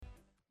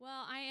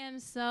am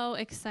so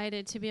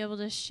excited to be able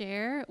to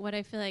share what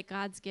I feel like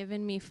God's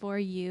given me for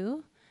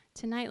you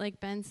tonight. Like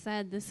Ben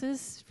said, this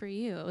is for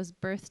you. It was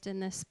birthed in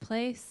this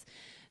place.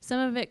 Some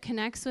of it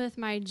connects with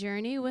my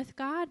journey with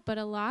God, but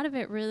a lot of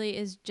it really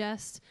is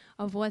just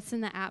of what's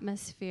in the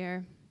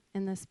atmosphere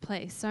in this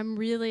place. So I'm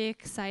really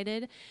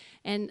excited,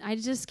 and I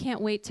just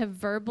can't wait to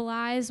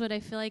verbalize what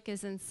I feel like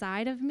is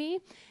inside of me.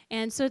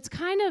 And so it's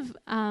kind of,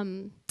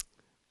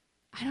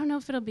 I don't know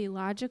if it'll be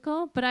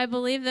logical, but I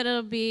believe that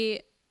it'll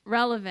be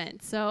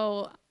relevant.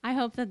 So I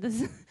hope that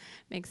this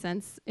makes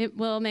sense. It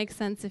will make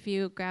sense if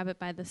you grab it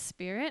by the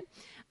Spirit.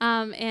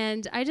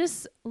 And I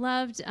just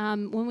loved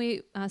when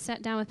we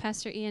sat down with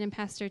Pastor Ian and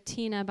Pastor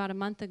Tina about a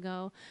month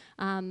ago,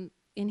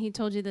 and he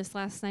told you this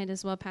last night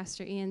as well,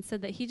 Pastor Ian,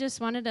 said that he just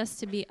wanted us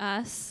to be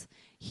us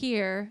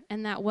here,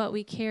 and that what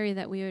we carry,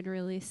 that we would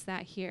release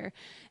that here.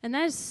 And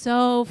that is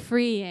so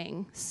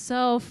freeing,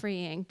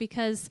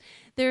 because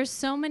there's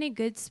so many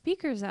good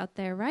speakers out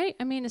there, right?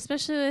 I mean,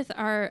 especially with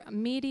our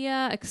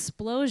media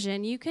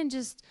explosion, you can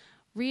just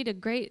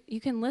you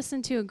can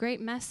listen to a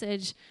great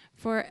message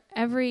for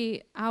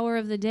every hour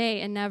of the day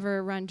and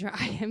never run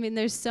dry. I mean,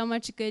 there's so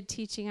much good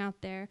teaching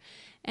out there.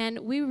 And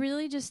we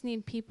really just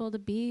need people to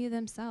be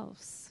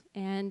themselves.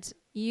 And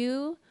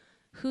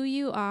who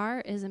you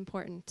are is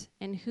important.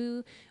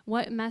 And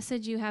what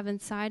message you have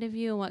inside of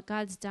you and what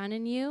God's done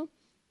in you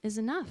is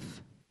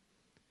enough.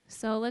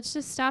 So let's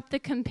just stop the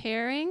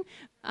comparing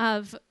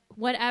of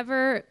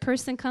whatever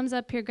person comes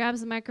up here, grabs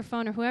the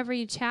microphone, or whoever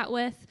you chat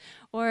with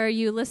or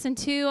you listen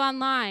to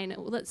online.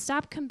 Let's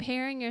stop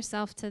comparing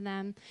yourself to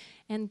them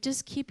and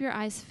just keep your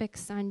eyes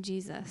fixed on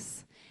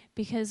Jesus.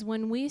 Because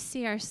when we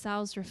see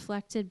ourselves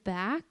reflected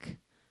back,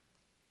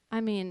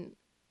 I mean,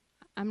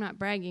 I'm not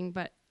bragging,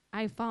 but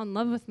I fall in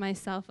love with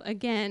myself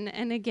again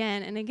and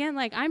again and again.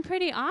 Like, I'm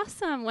pretty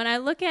awesome. When I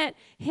look at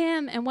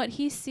him and what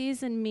he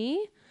sees in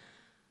me,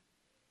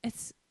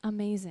 it's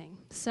amazing.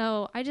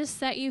 So I just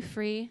set you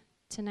free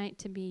tonight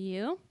to be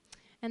you.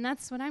 And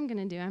that's what I'm going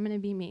to do. I'm going to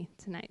be me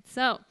tonight.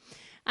 So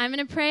I'm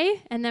going to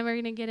pray, and then we're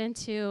going to get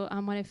into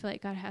what I feel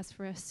like God has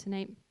for us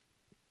tonight.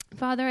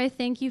 Father, I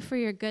thank you for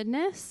your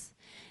goodness.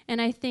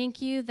 And I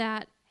thank you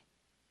that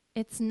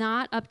it's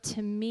not up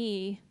to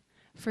me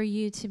for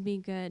you to be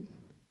good.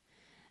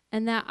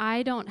 And that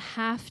I don't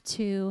have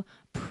to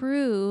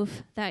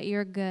prove that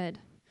you're good.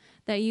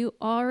 That you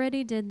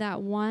already did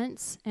that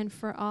once and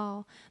for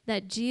all.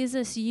 That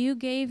Jesus, you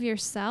gave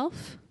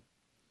yourself,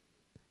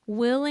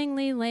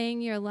 willingly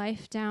laying your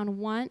life down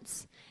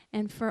once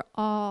and for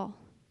all.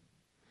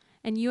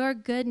 And your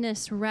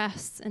goodness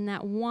rests in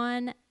that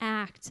one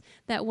act,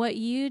 that what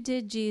you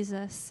did,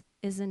 Jesus,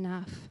 is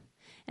enough.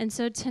 And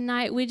so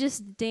tonight we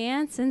just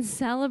dance and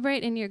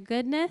celebrate in your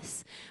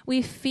goodness.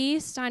 We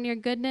feast on your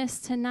goodness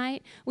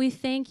tonight. We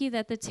thank you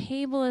that the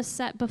table is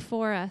set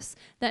before us,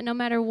 that no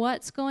matter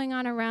what's going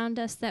on around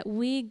us, that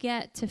we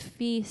get to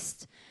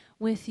feast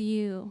with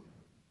you.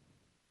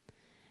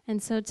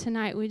 And so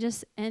tonight we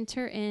just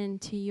enter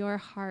into your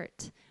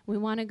heart. We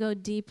want to go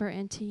deeper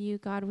into you,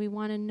 God. We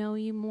want to know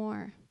you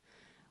more.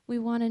 We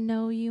want to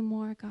know you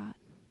more, God.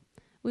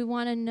 We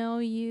want to know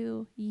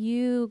you,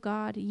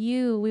 God,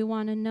 you. We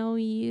want to know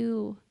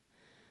you.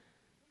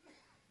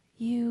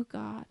 You,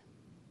 God.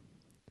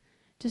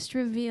 Just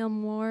reveal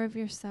more of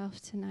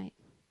yourself tonight.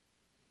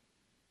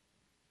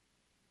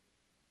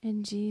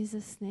 In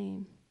Jesus'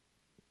 name,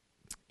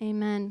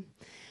 amen.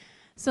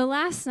 So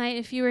last night,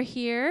 if you were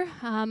here,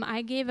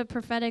 I gave a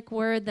prophetic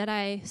word that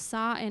I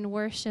saw in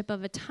worship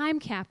of a time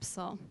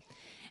capsule.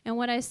 And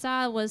what I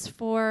saw was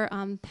for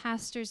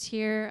pastors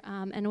here,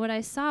 and what I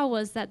saw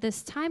was that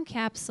this time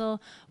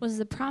capsule was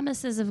the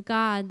promises of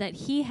God that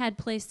he had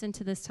placed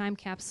into this time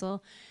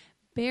capsule,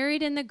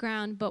 buried in the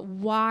ground, but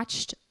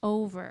watched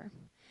over.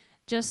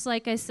 Just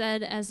like I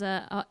said, as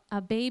a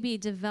baby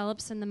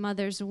develops in the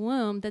mother's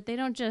womb, that they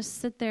don't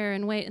just sit there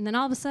and wait, and then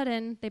all of a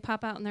sudden they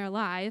pop out and they're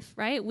alive,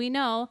 right? We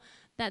know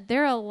that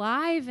they're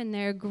alive and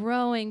they're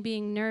growing,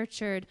 being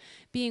nurtured,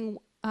 being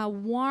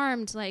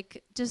warmed,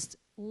 like just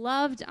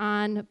loved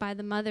on by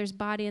the mother's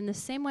body. In the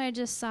same way I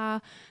just saw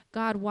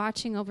God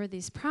watching over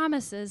these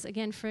promises,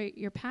 again, for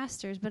your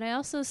pastors, but I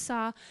also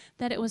saw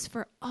that it was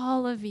for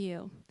all of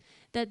you,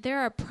 that there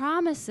are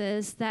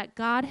promises that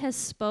God has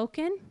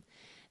spoken,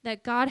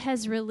 that God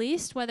has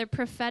released, whether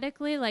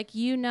prophetically, like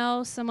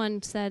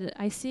someone said,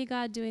 I see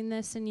God doing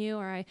this in you,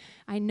 or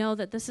I know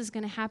that this is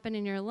going to happen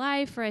in your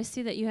life, or I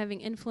see that you having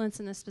influence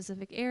in this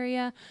specific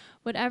area,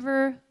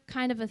 whatever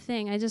kind of a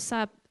thing. I just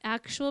saw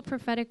actual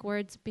prophetic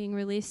words being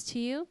released to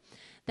you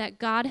that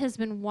God has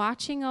been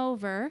watching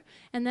over.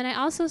 And then I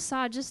also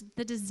saw just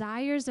the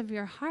desires of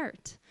your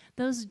heart,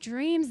 those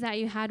dreams that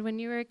you had when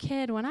you were a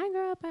kid. When I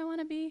grow up, I want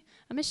to be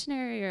a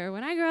missionary, or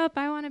when I grow up,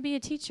 I want to be a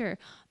teacher.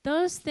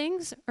 Those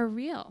things are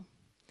real.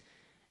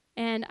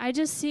 And I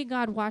just see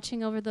God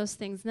watching over those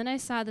things. Then I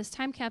saw this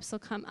time capsule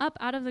come up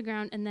out of the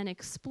ground and then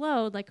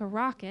explode like a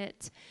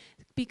rocket,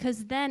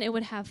 because then it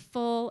would have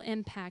full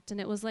impact.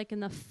 And it was like in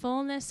the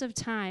fullness of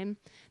time,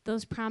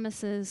 those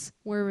promises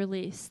were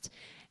released.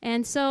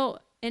 And so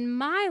in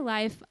my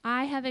life,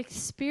 I have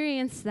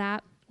experienced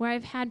that where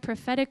I've had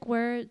prophetic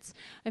words,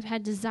 I've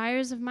had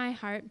desires of my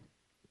heart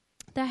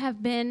that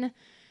have been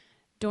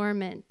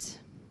dormant.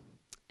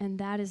 And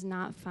that is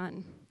not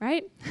fun,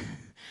 right?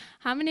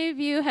 How many of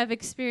you have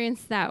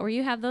experienced that, where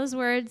you have those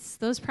words,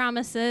 those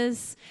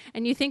promises,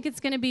 and you think it's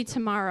going to be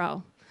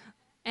tomorrow?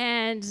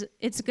 And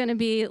it's going to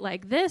be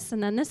like this,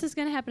 and then this is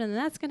going to happen, and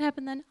then that's going to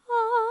happen, then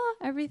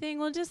everything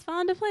will just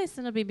fall into place,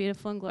 and it'll be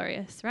beautiful and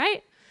glorious,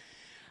 right?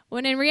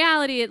 When in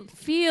reality, it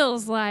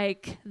feels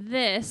like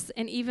this,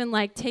 and even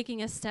like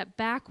taking a step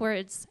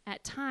backwards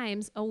at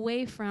times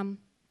away from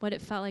what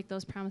it felt like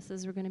those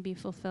promises were going to be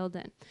fulfilled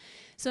in.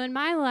 So in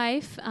my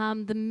life,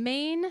 the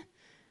main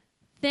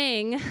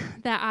thing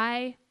that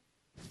I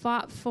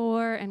fought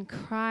for and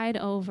cried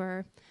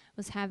over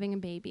was having a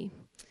baby.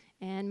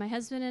 And my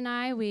husband and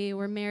I, we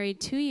were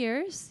married 2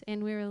 years,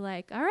 and we were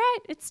like, all right,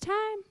 it's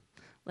time.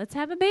 Let's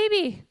have a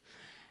baby.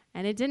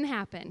 And it didn't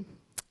happen.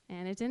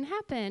 And it didn't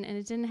happen, and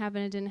it didn't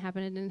happen, it didn't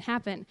happen, it didn't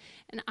happen.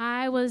 And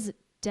I was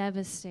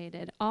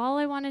devastated. All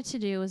I wanted to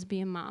do was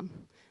be a mom.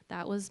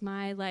 That was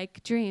my,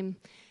 dream.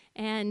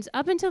 And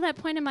up until that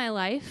point in my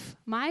life,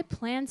 my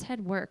plans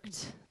had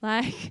worked.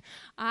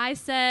 I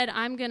said,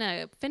 I'm going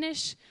to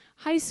finish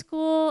high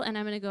school, and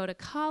I'm going to go to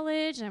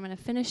college, and I'm going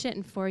to finish it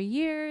in 4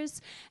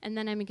 years, and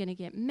then I'm going to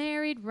get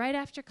married right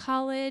after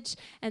college,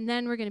 and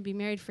then we're going to be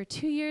married for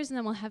 2 years, and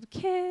then we'll have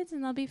kids,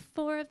 and there'll be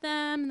 4 of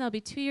them, and they'll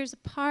be 2 years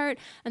apart,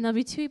 and there'll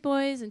be 2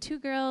 boys and 2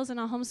 girls, and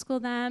I'll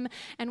homeschool them,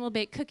 and we'll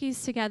bake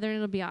cookies together, and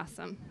it'll be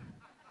awesome.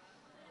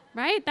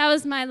 Right? That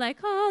was my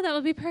that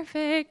would be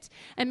perfect.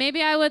 And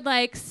maybe I would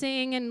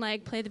sing and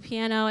play the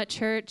piano at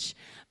church,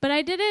 but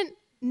I didn't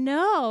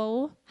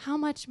know how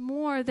much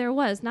more there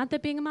was. Not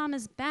that being a mom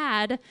is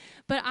bad,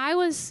 but I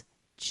was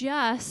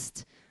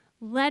just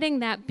letting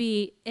that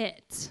be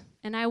it.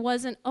 And I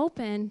wasn't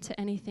open to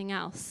anything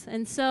else.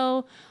 And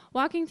so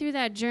walking through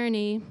that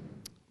journey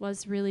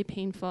was really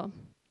painful.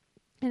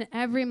 And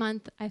every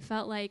month I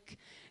felt like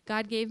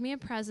God gave me a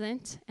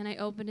present, and I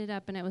opened it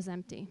up and it was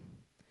empty.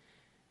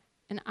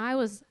 And I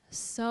was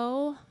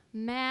so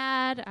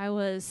mad, I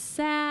was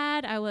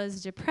sad, I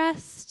was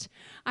depressed,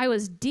 I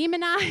was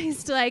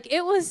demonized.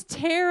 It was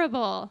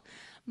terrible.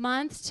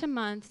 Month to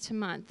month to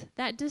month.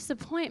 That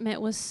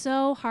disappointment was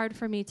so hard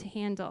for me to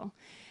handle.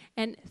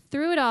 And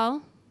through it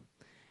all,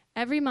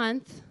 every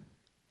month,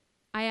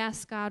 I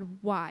asked God,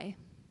 why?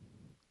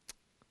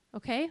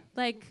 Okay?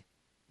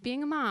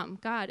 Being a mom,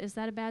 God, is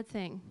that a bad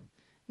thing?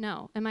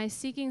 No. Am I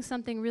seeking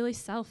something really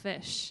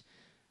selfish?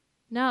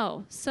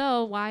 No.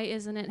 So why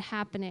isn't it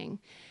happening?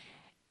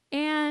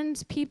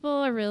 And people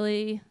are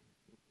really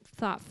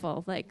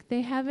thoughtful.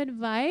 They have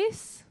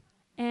advice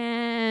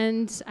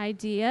and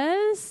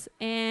ideas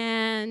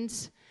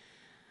and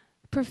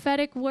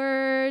prophetic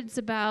words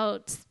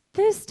about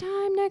this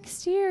time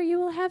next year you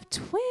will have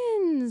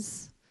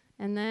twins.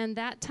 And then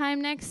that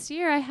time next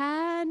year I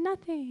had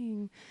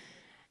nothing.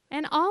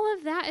 And all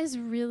of that is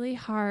really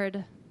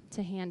hard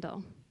to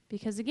handle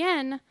because,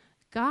 again,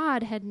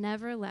 God had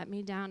never let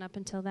me down up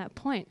until that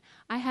point.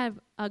 I have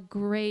a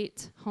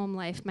great home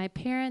life. My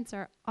parents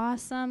are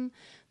awesome.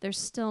 They're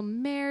still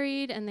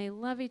married, and they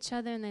love each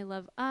other, and they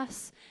love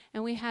us.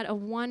 And we had a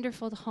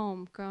wonderful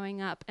home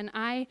growing up. And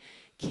I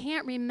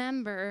can't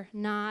remember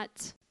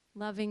not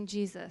loving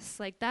Jesus.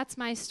 That's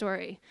my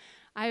story.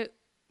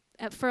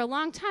 For a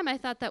long time, I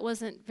thought that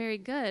wasn't very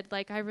good.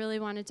 I really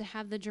wanted to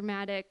have the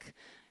dramatic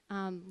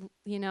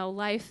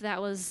life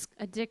that was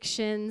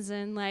addictions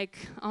and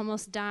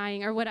almost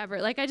dying or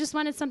whatever. I just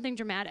wanted something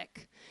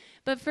dramatic.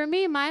 But for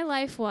me, my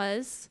life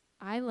was,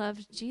 I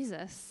loved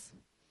Jesus.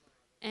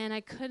 And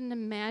I couldn't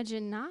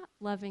imagine not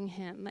loving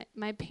him.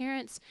 My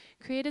parents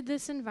created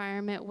this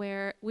environment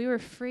where we were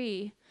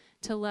free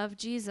to love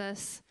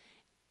Jesus,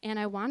 and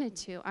I wanted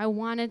to. I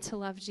wanted to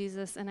love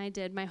Jesus, and I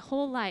did my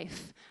whole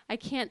life. I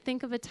can't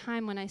think of a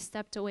time when I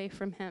stepped away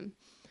from him.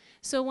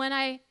 So when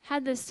I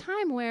had this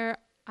time where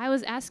I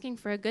was asking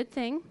for a good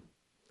thing,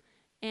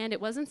 and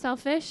it wasn't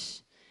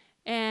selfish,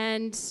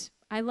 and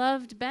I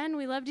loved Ben,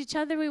 we loved each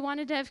other, we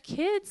wanted to have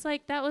kids,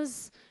 that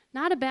was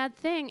not a bad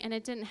thing, and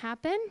it didn't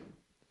happen,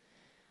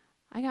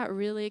 I got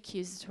really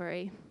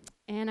accusatory,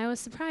 and I was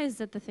surprised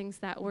at the things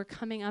that were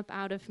coming up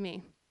out of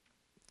me.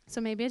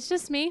 So maybe it's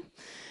just me,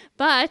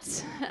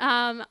 but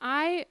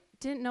I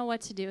didn't know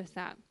what to do with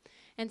that.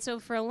 And so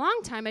for a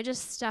long time, I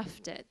just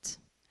stuffed it.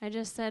 I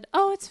just said,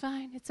 oh, it's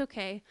fine, it's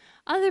okay.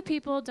 Other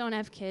people don't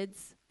have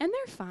kids, and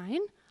they're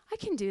fine. I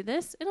can do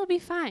this, it'll be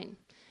fine.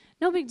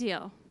 No big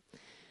deal.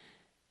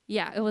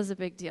 Yeah, it was a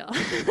big deal.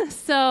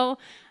 So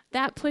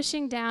that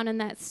pushing down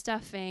and that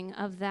stuffing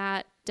of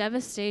that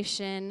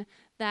devastation,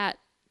 that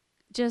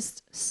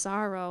just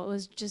sorrow, it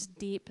was just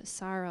deep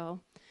sorrow,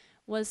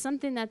 was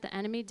something that the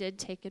enemy did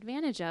take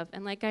advantage of.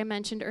 And like I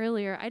mentioned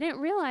earlier, I didn't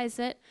realize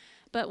it,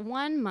 but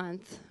one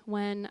month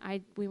when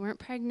we weren't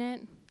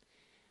pregnant,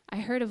 I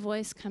heard a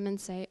voice come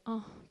and say,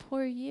 oh,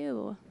 poor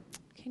you.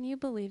 Can you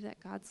believe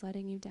that God's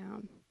letting you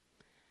down?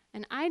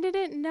 And I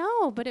didn't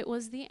know, but it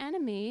was the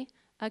enemy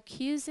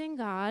accusing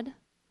God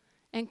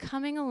and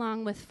coming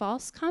along with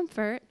false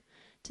comfort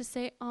to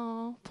say,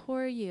 oh,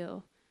 poor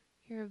you.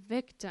 you're a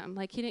victim.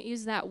 Like, he didn't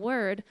use that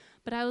word,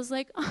 but I was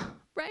like, oh,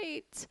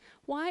 right.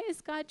 Why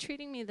is God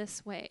treating me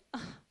this way? Oh,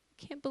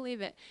 I can't believe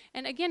it.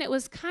 And again, it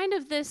was kind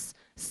of this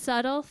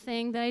subtle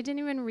thing that I didn't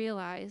even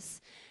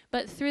realize.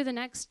 But through the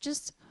next,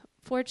 just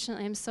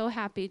fortunately, I'm so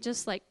happy,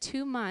 just like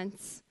 2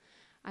 months,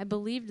 I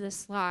believed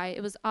this lie.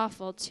 It was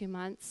awful, 2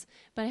 months.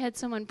 But I had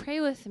someone pray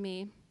with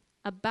me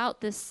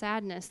about this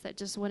sadness that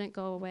just wouldn't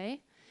go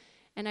away.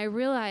 And I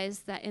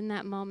realized that in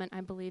that moment,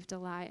 I believed a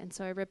lie. And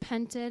so I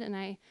repented, and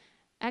I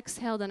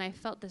exhaled, and I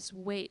felt this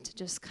weight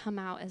just come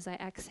out as I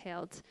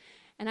exhaled.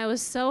 And I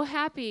was so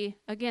happy,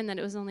 again, that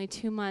it was only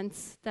 2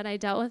 months that I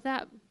dealt with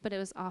that, but it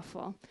was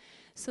awful.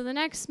 So the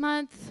next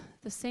month,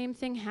 the same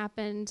thing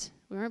happened.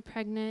 We weren't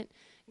pregnant.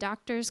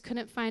 Doctors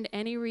couldn't find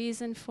any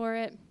reason for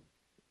it.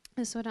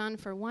 This went on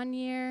for 1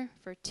 year,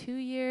 for 2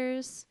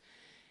 years.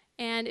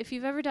 And if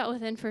you've ever dealt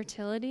with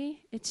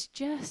infertility, it's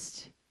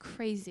just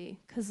crazy.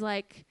 Because,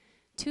 like,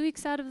 2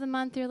 weeks out of the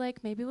month, you're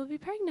like, maybe we'll be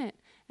pregnant.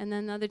 And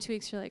then the other 2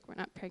 weeks, you're like, we're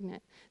not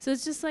pregnant. So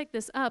it's just like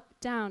this up,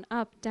 down,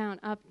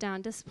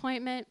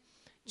 disappointment,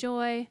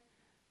 joy.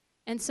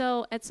 And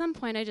so at some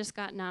point, I just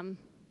got numb.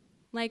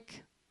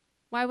 Like,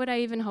 why would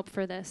I even hope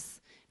for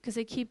this? Because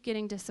I keep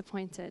getting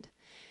disappointed.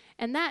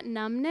 And that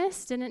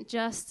numbness didn't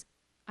just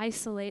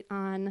isolate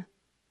on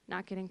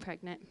not getting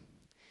pregnant.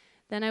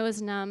 Then I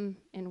was numb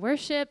in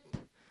worship.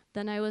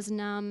 Then I was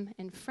numb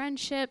in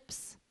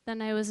friendships.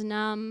 Then I was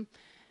numb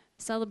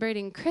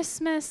celebrating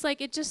Christmas.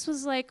 Like, it just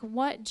was like,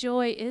 what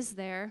joy is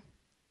there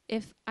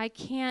if I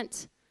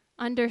can't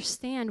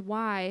understand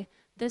why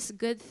this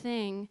good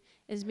thing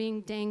is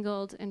being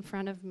dangled in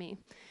front of me?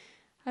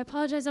 I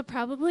apologize, I'll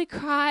probably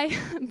cry,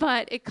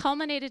 but it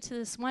culminated to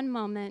this one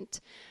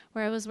moment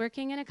where I was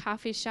working in a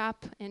coffee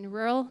shop in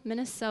rural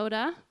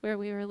Minnesota, where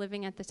we were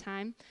living at the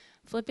time,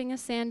 flipping a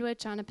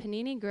sandwich on a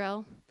panini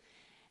grill.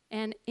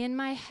 And in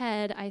my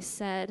head, I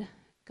said,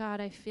 God,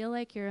 I feel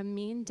like you're a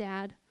mean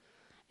dad,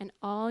 and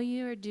all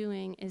you are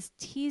doing is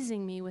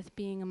teasing me with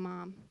being a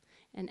mom,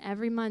 and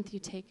every month you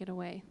take it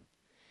away.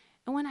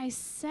 And when I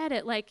said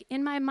it, like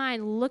in my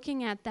mind,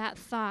 looking at that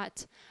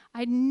thought,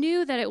 I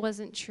knew that it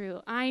wasn't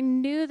true. I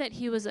knew that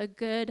he was a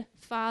good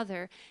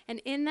father. And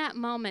in that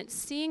moment,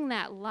 seeing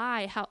that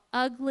lie, how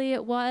ugly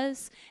it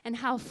was and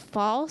how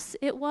false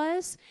it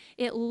was,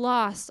 it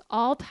lost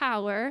all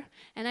power.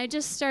 And I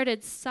just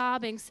started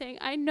sobbing, saying,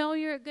 I know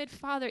you're a good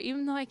father,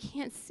 even though I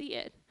can't see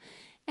it.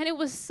 And it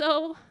was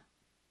so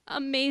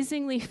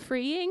amazingly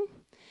freeing,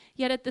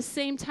 yet at the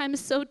same time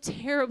so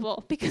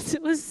terrible, because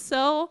it was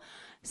so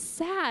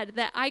sad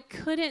that I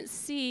couldn't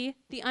see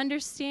the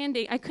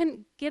understanding. I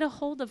couldn't get a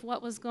hold of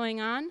what was going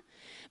on.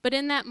 But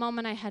in that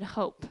moment, I had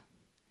hope.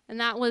 And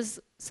that was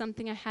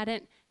something I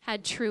hadn't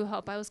had true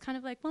hope. I was kind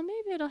of like, well,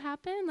 maybe it'll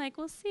happen. Like,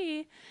 we'll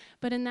see.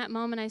 But in that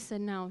moment, I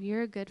said, no,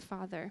 you're a good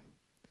father.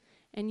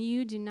 And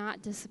you do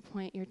not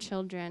disappoint your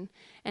children.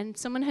 And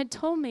someone had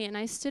told me, and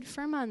I stood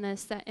firm on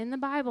this, that in the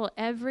Bible,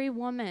 every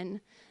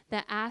woman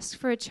that asked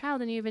for a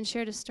child, and you even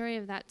shared a story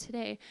of that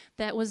today,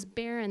 that was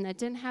barren, that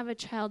didn't have a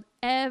child,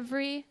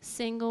 every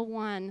single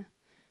one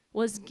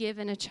was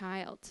given a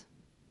child.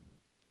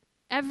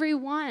 Every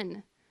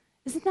one.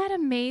 Isn't that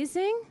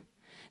amazing?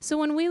 So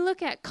when we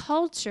look at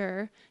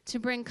culture to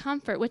bring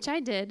comfort, which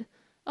I did,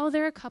 oh,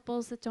 there are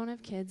couples that don't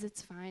have kids,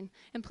 it's fine.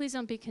 And please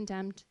don't be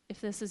condemned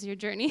if this is your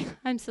journey.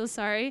 I'm so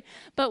sorry.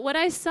 But what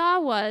I saw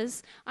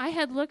was, I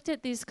had looked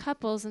at these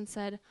couples and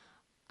said,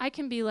 I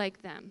can be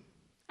like them.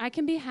 I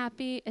can be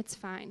happy, it's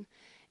fine.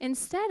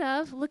 Instead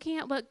of looking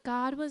at what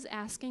God was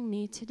asking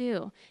me to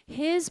do.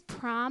 His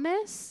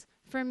promise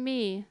for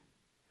me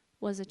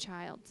was a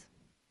child.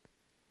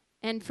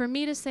 And for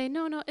me to say,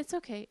 no, it's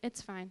okay,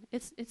 it's fine.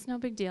 It's no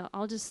big deal.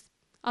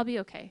 I'll be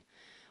okay.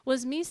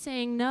 Was me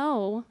saying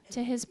no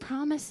to his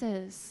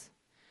promises.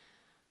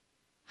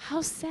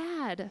 How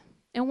sad.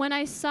 And when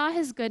I saw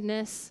his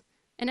goodness,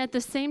 and at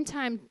the same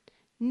time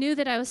knew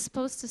that I was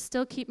supposed to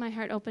still keep my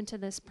heart open to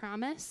this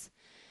promise,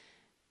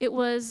 it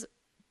was,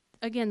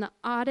 again, the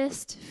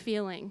oddest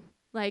feeling.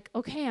 Like,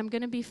 okay, I'm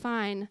going to be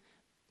fine,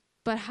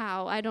 but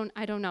how? I don't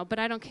know, but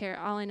I don't care.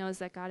 All I know is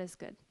that God is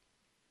good.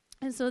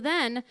 And so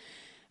then,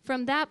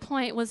 from that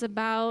point was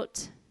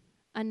about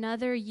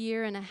another 1.5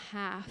 years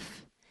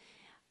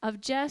of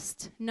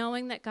just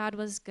knowing that God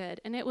was good.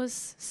 And it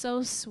was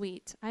so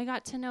sweet. I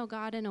got to know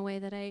God in a way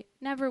that I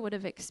never would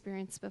have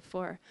experienced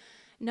before.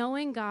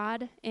 Knowing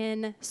God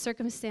in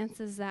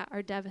circumstances that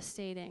are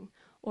devastating,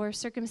 or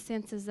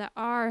circumstances that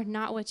are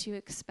not what you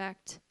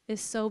expect, is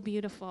so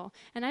beautiful.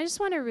 And I just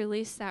want to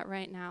release that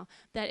right now,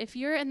 that if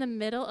you're in the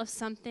middle of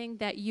something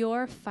that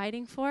you're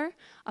fighting for,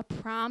 a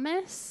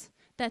promise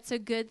that's a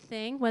good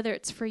thing, whether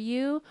it's for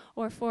you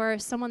or for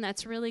someone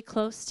that's really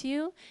close to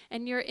you,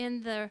 and you're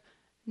in the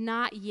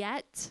not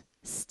yet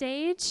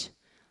stage,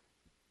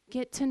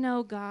 get to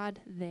know God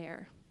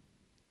there.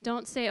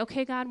 Don't say,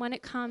 okay, God, when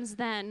it comes,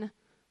 then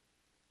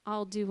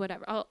I'll do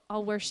whatever.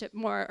 I'll worship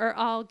more, or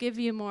I'll give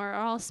you more, or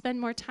I'll spend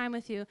more time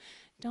with you.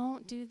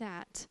 Don't do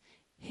that.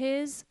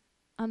 His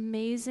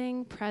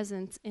amazing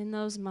presence in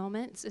those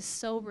moments is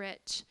so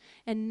rich,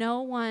 and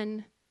no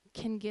one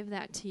can give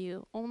that to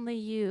you. Only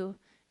you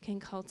can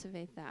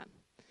cultivate that.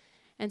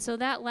 And so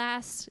that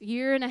last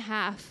year and a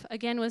half,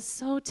 again, was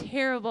so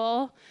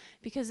terrible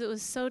because it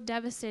was so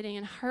devastating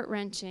and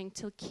heart-wrenching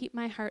to keep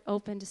my heart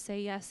open to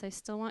say, yes, I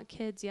still want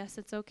kids. Yes,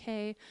 it's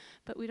okay,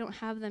 but we don't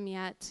have them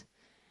yet.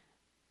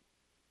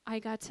 I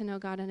got to know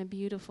God in a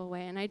beautiful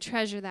way, and I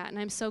treasure that, and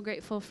I'm so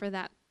grateful for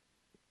that.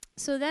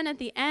 So then at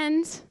the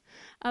end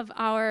of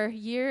our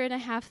year and a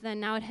half, then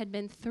now it had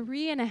been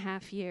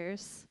 3.5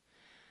 years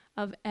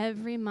of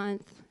every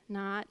month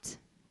not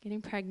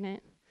getting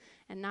pregnant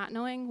and not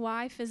knowing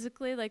why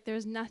physically, like there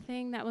was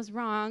nothing that was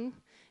wrong.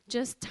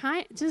 Just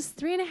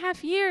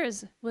 3.5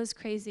 years was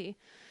crazy.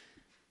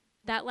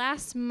 That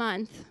last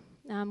month,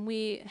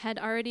 we had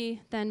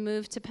already then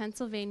moved to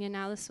Pennsylvania.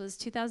 Now this was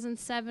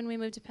 2007. We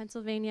moved to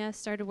Pennsylvania,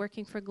 started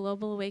working for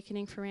Global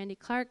Awakening for Randy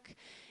Clark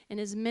in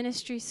his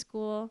ministry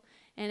school.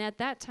 And at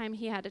that time,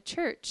 he had a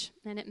church,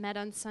 and it met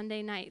on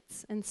Sunday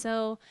nights. And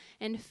so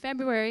in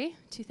February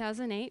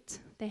 2008,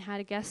 they had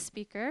a guest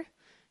speaker,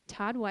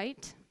 Todd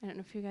White. I don't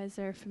know if you guys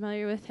are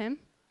familiar with him.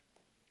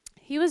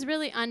 He was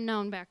really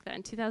unknown back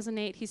then,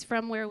 2008. He's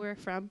from where we're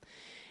from.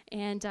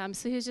 And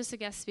so he was just a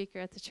guest speaker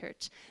at the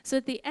church. So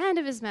at the end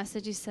of his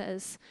message, he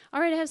says, all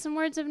right, I have some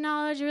words of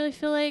knowledge. I really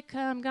feel like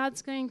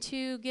God's going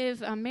to give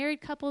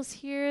married couples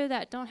here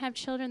that don't have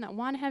children, that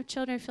want to have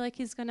children. I feel like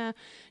he's going to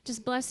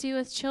just bless you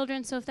with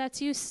children. So if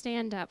that's you,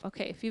 stand up.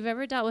 Okay, if you've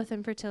ever dealt with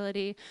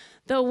infertility,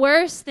 the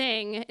worst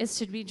thing is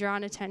to be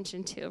drawn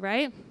attention to,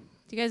 right?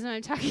 Do you guys know what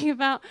I'm talking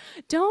about?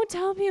 Don't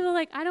tell people,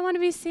 like, I don't want to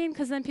be seen,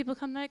 because then people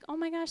come like, oh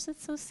my gosh,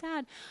 that's so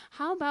sad.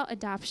 How about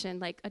adoption?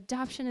 Like,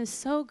 adoption is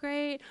so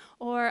great.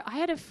 Or I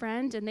had a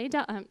friend, and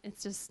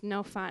it's just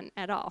no fun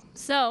at all.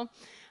 So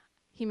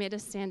he made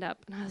us stand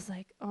up. And I was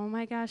like, oh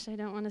my gosh, I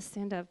don't want to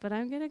stand up, but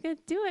I'm going to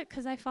do it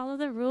because I follow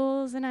the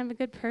rules, and I'm a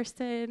good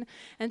person.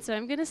 And so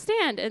I'm going to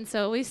stand. And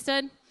so we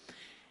stood.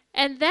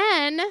 And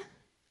then,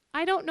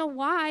 I don't know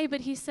why,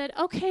 but he said,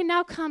 okay,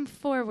 now come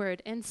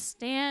forward and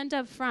stand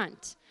up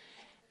front,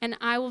 and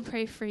I will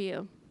pray for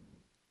you.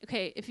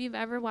 Okay, if you've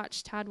ever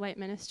watched Todd White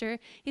minister,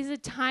 he's a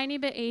tiny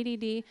bit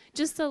ADD,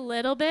 just a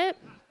little bit.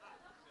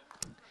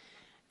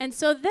 And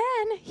so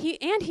then,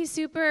 he's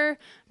super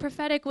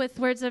prophetic with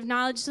words of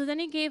knowledge, so then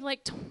he gave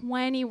like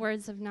 20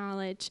 words of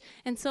knowledge.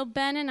 And so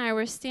Ben and I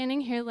were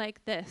standing here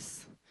like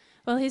this.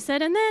 Well, he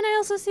said, and then I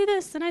also see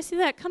this, and I see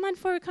that. Come on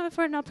forward,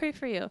 and I'll pray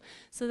for you.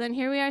 So then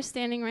here we are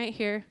standing right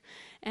here.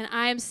 And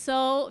I'm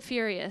so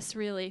furious,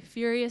 really,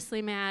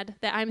 furiously mad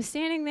that I'm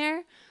standing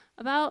there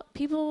about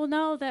people will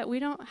know that we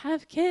don't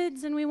have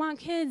kids and we want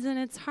kids and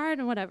it's hard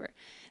and whatever.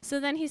 So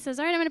then he says,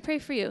 all right, I'm going to pray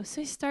for you. So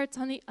he starts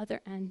on the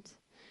other end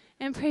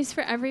and prays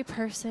for every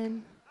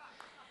person.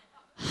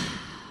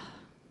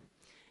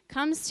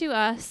 Comes to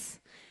us,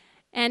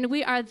 and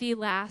we are the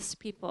last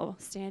people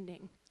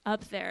standing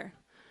up there.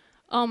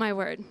 Oh, my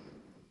word.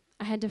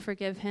 I had to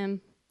forgive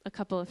him a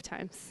couple of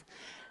times.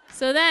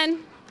 So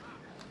then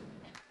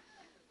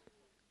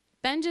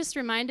Ben just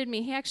reminded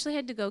me he actually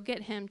had to go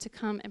get him to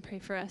come and pray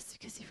for us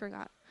because he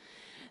forgot.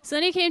 So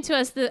then he came to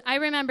us. I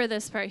remember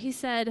this part. He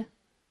said,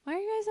 why are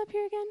you guys up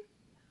here again?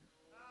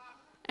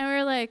 And we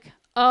were like,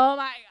 oh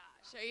my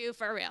gosh, are you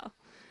for real?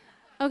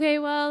 Okay,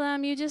 well,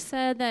 you just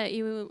said that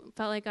you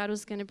felt like God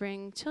was going to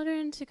bring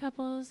children to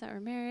couples that were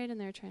married and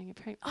they were trying to get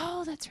pregnant.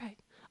 Oh, that's right.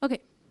 Okay.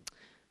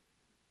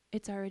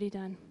 It's already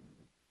done.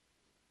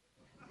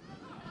 I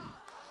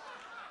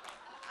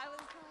was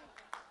like,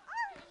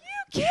 are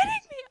you kidding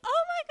me?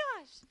 Oh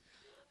my gosh.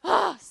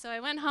 Oh, so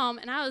I went home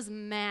and I was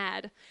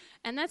mad.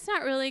 And that's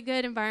not really a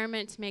good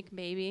environment to make a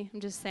baby. I'm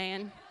just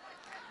saying.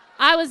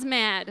 I was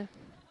mad.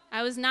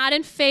 I was not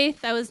in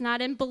faith. I was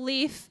not in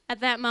belief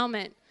at that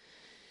moment.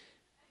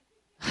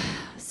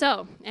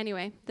 So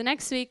anyway, the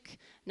next week,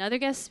 another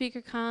guest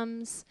speaker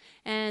comes.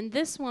 And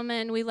this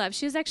woman we love.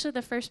 She was actually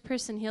the first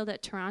person healed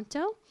at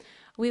Toronto.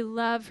 We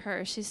love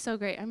her. She's so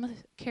great. I'm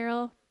with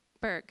Carol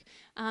Burke.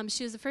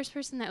 She was the first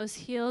person that was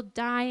healed,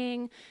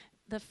 dying.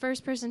 The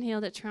first person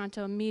healed at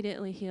Toronto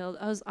immediately healed.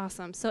 That was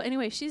awesome. So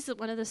anyway, she's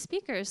one of the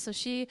speakers. So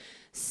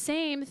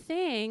same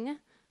thing.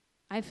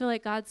 I feel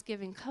like God's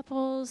giving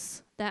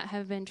couples that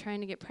have been trying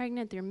to get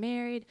pregnant, they're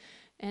married,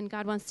 and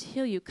God wants to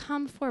heal you.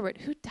 Come forward.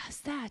 Who does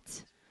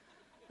that?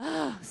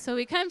 Oh, so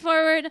we come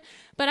forward,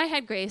 but I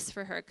had grace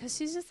for her because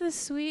she's just this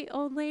sweet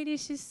old lady.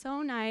 She's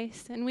so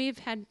nice, and we've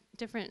had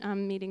different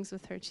meetings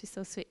with her. She's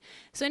so sweet.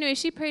 So anyway,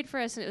 she prayed for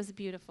us, and it was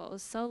beautiful. It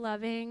was so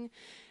loving,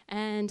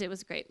 and it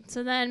was great.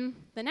 So then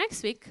the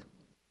next week,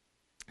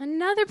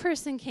 another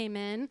person came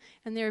in,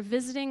 and they were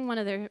visiting one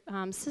of their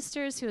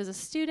sisters who was a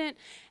student,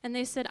 and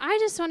they said, I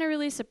just want to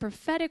release a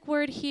prophetic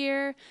word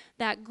here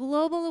that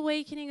Global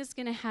Awakening is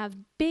going to have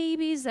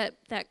babies, that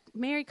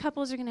married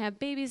couples are going to have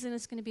babies, and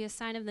it's going to be a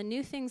sign of the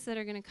new things that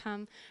are going to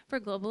come for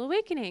Global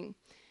Awakening.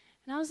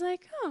 And I was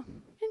like, oh,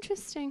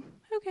 interesting.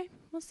 Okay,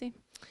 we'll see.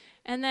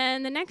 And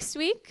then the next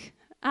week,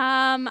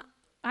 I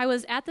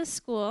was at the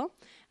school,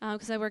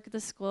 because I work at the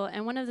school,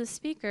 and one of the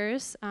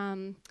speakers,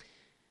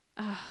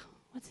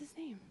 what's his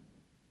name?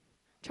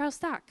 Charles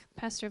Stock,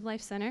 pastor of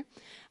Life Center.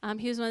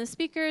 He was one of the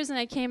speakers, and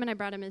I came and I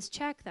brought him his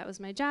check. That was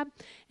my job.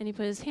 And he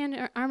put his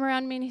arm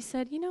around me, and he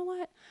said, you know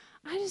what?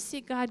 I just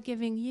see God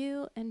giving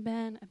you and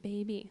Ben a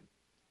baby.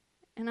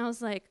 And I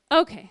was like,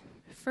 okay,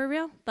 for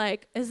real?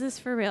 Like, is this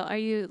for real? Are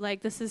you,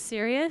 like, this is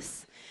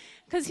serious?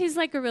 Because he's,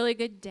 like, a really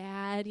good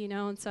dad, you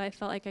know, and so I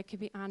felt like I could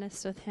be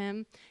honest with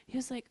him. He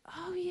was like,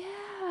 oh,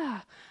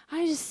 yeah,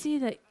 I just see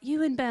that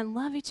you and Ben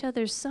love each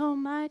other so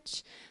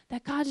much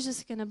that God is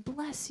just going to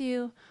bless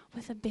you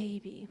with a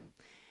baby.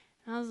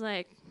 And I was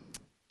like,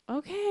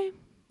 okay,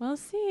 we'll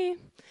see.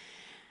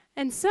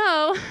 And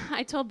so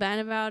I told Ben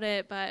about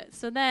it, but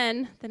so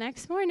then the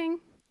next morning,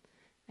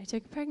 I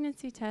took a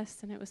pregnancy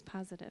test, and it was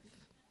positive.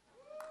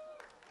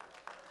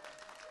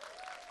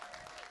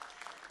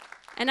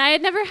 And I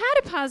had never had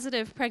a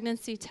positive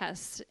pregnancy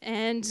test,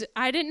 and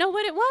I didn't know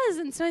what it was.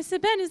 And so I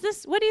said, Ben,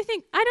 what do you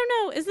think? I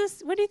don't know.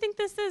 What do you think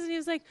this is? And he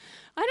was like,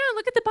 I don't know,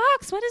 look at the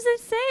box. What does it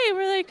say?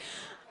 We're like,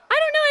 I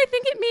don't know. I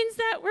think it means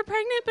that we're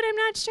pregnant, but I'm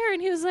not sure.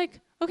 And he was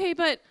like, okay,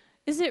 but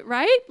is it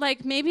right?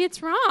 Like, maybe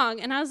it's wrong.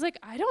 And I was like,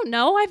 I don't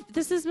know.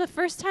 This is the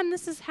first time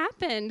this has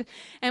happened.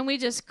 And we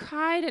just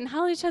cried and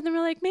held each other, and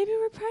we're like, maybe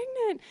we're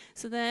pregnant.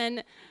 So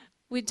then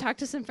we talked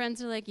to some friends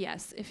who were like,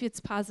 yes, if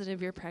it's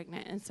positive, you're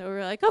pregnant. And so we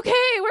were like, okay,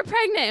 we're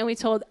pregnant. And we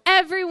told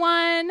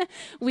everyone.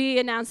 We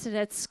announced it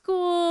at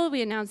school.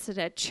 We announced it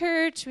at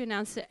church. We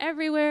announced it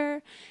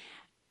everywhere.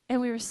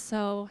 And we were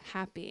so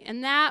happy.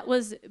 And that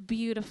was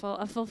beautiful,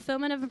 a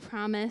fulfillment of a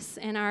promise.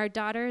 And our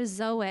daughter,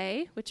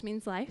 Zoe, which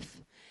means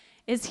life,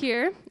 is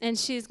here. And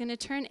she's going to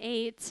turn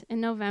 8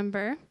 in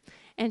November.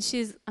 And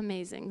she's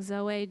amazing.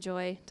 Zoe,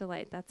 joy,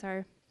 delight. That's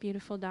our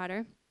beautiful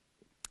daughter.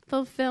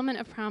 Fulfillment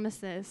of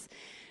promises.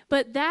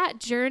 But that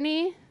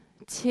journey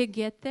to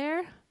get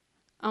there,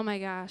 oh my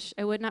gosh,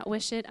 I would not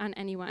wish it on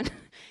anyone.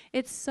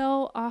 It's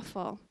so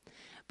awful.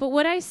 But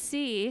what I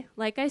see,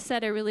 like I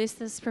said, I released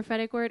this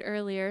prophetic word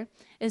earlier,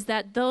 is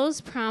that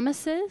those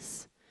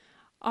promises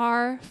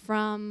are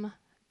from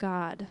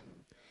God.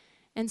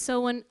 And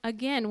so when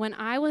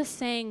I was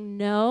saying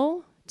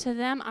no to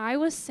them, I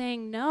was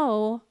saying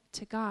no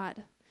to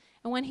God.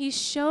 And when he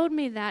showed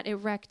me that, it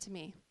wrecked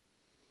me.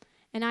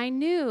 And I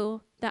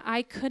knew that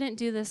I couldn't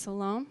do this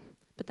alone,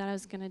 but that I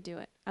was going to do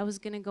it. I was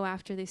going to go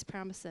after these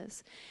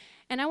promises.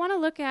 And I want to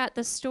look at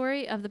the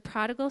story of the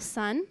prodigal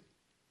son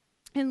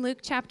in Luke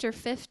chapter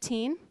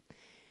 15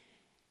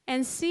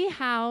 and see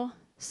how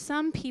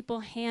some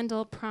people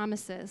handle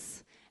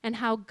promises and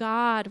how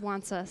God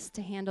wants us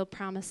to handle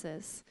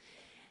promises.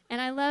 And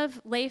I love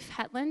Leif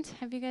Hetland.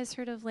 Have you guys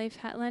heard of Leif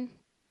Hetland?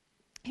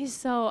 He's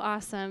so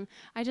awesome.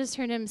 I just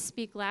heard him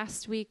speak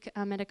last week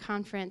at a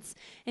conference,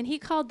 and he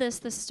called this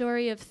the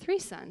story of 3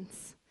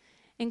 sons,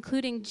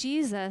 including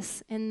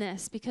Jesus in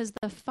this, because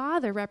the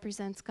Father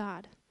represents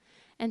God.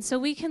 And so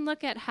we can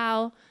look at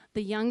how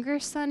the younger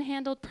son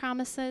handled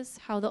promises,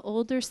 how the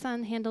older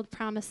son handled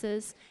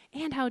promises,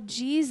 and how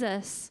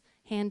Jesus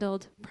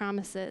handled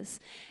promises.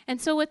 And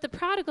so with the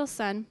prodigal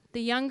son,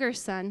 the younger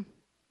son,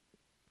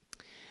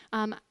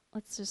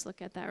 let's just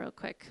look at that real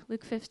quick.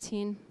 Luke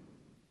 15.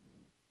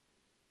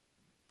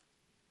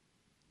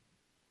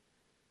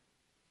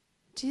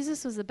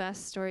 Jesus was the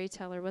best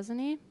storyteller, wasn't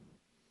he?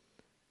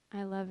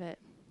 I love it.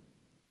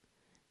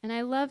 And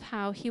I love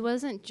how he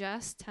wasn't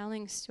just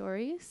telling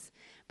stories,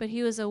 but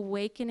he was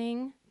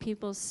awakening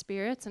people's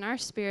spirits and our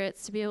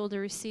spirits to be able to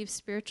receive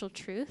spiritual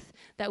truth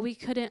that we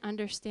couldn't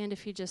understand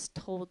if he just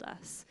told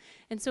us.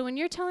 And so when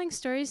you're telling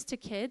stories to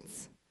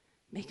kids,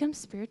 make them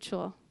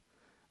spiritual.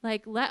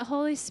 Like, let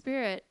Holy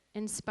Spirit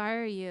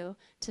inspire you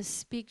to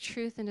speak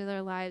truth into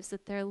their lives,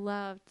 that they're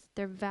loved,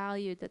 they're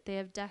valued, that they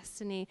have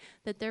destiny,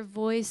 that their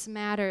voice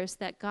matters,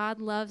 that God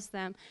loves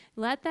them.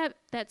 Let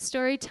that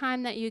story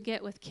time that you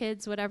get with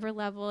kids, whatever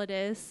level it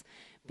is,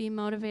 be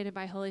motivated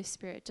by Holy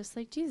Spirit, just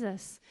like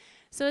Jesus.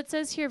 So it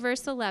says here,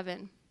 verse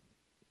 11,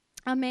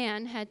 a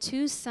man had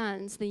 2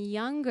 sons. The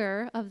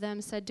younger of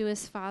them said to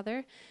his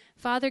father,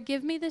 Father,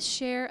 give me the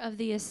share of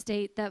the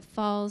estate that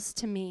falls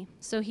to me.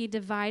 So he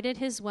divided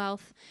his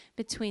wealth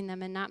between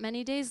them. And not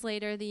many days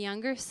later, the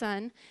younger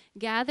son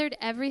gathered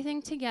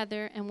everything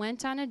together and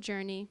went on a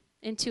journey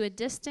into a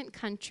distant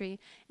country.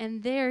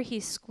 And there he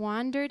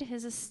squandered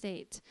his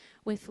estate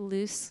with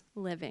loose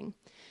living.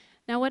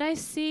 Now, what I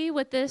see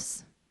with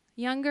this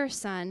younger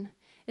son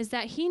is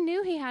that he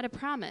knew he had a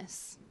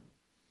promise.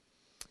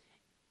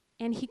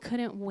 And he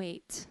couldn't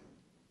wait.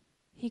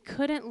 He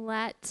couldn't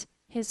let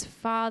his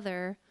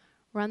father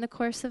run the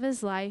course of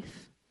his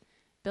life,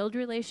 build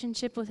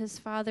relationship with his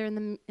father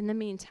in the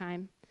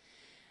meantime.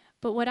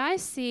 But what I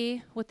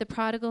see with the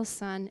prodigal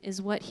son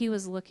is what he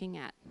was looking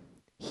at.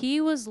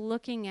 He was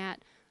looking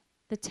at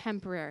the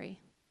temporary.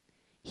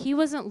 He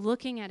wasn't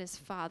looking at his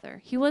father.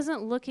 He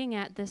wasn't looking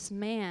at this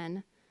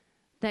man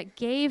that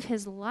gave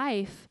his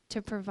life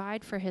to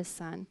provide for his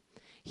son.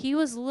 He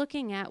was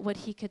looking at what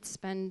he could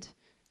spend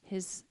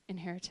his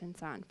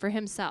inheritance on for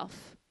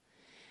himself.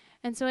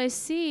 And so I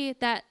see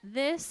that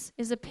this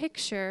is a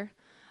picture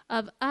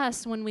of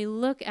us when we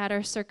look at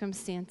our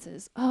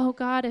circumstances. Oh,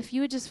 God, if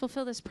you would just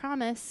fulfill this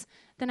promise,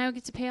 then I would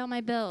get to pay all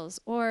my bills.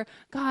 Or,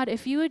 God,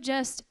 if you would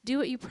just do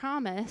what you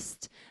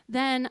promised,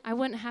 then I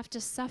wouldn't have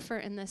to suffer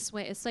in this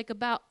way. It's like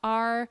about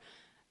our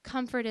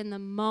comfort in the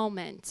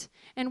moment.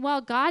 And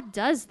while God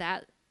does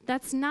that,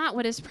 that's not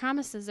what his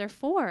promises are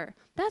for.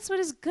 That's what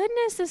his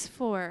goodness is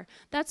for.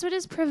 That's what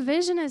his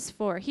provision is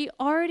for. He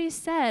already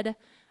said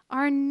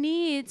our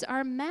needs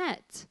are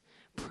met.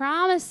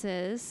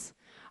 Promises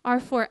are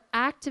for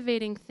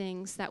activating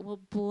things that will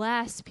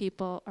bless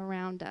people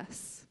around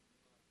us.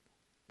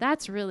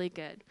 That's really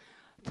good.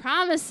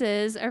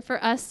 Promises are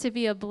for us to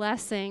be a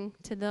blessing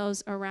to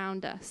those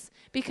around us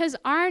because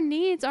our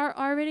needs are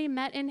already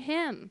met in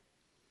him.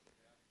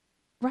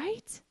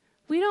 Right?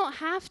 We don't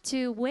have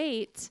to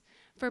wait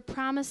for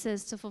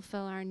promises to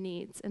fulfill our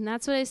needs. And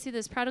that's what I see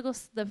this prodigal,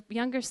 the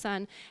younger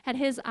son, had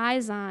his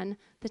eyes on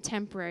the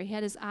temporary. He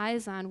had his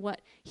eyes on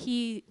what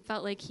he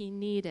felt like he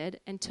needed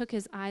and took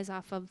his eyes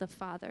off of the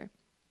father.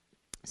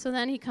 So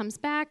then he comes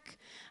back.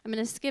 I'm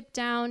going to skip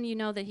down. You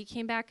know that he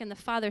came back and the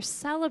father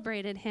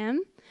celebrated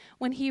him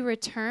when he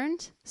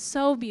returned.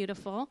 So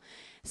beautiful.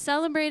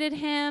 Celebrated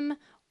him,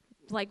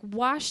 like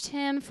washed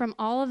him from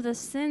all of the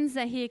sins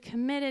that he had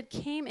committed,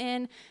 came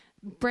in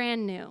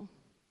brand new.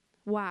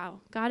 Wow,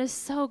 God is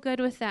so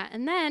good with that.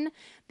 And then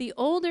the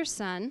older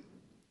son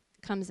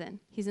comes in.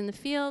 He's in the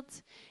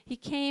field. He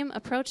came,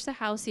 approached the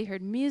house. He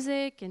heard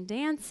music and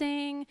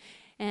dancing.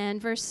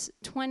 And verse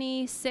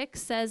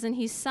 26 says, and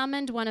he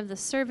summoned one of the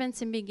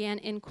servants and began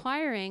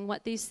inquiring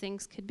what these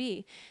things could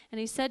be. And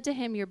he said to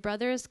him, your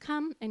brother has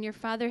come, and your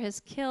father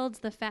has killed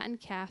the fattened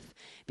calf,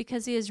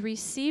 because he has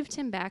received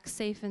him back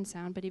safe and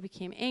sound. But he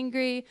became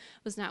angry,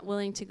 was not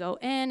willing to go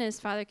in, and his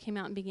father came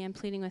out and began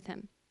pleading with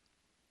him.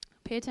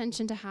 Pay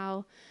attention to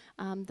how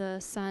the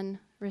son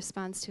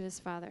responds to his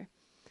father.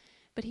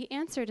 But he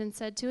answered and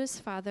said to his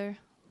father,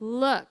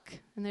 look,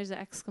 and there's an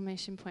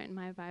exclamation point in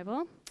my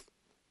Bible.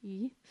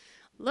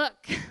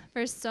 Look,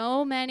 for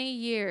so many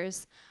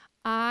years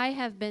I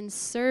have been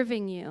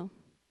serving you,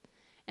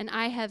 and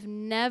I have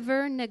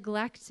never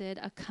neglected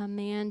a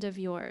command of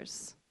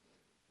yours.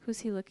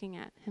 Who's he looking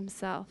at?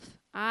 Himself.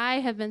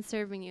 I have been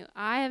serving you.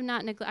 I have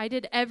not neglected. I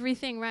did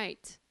everything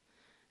right.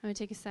 I'm going to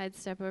take a side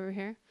step over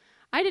here.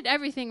 I did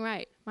everything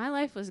right. My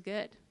life was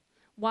good.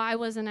 Why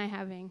wasn't I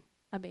having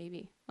a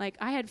baby? Like,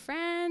 I had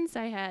friends,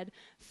 I had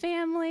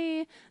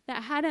family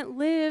that hadn't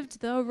lived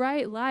the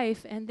right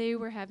life, and they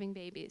were having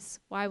babies.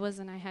 Why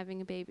wasn't I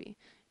having a baby?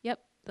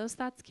 Yep, those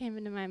thoughts came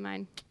into my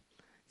mind.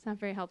 It's not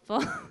very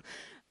helpful.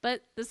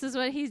 But this is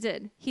what he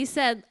did. He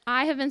said,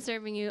 I have been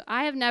serving you.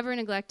 I have never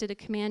neglected a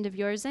command of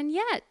yours, and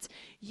yet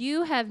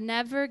you have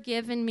never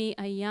given me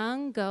a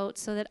young goat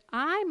so that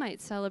I might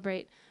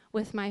celebrate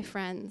with my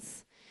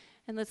friends.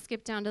 And let's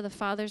skip down to the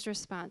father's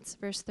response.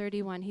 Verse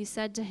 31, he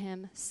said to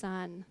him,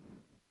 son,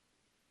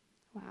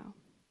 wow,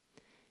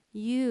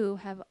 you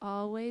have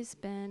always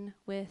been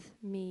with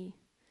me,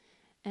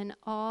 and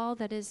all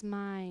that is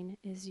mine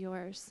is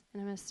yours.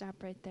 And I'm going to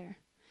stop right there.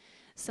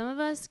 Some of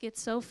us get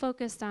so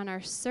focused on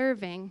our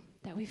serving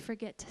that we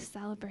forget to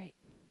celebrate.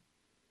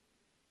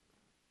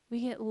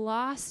 We get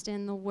lost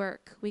in the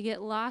work. We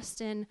get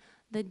lost in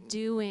the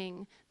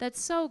doing.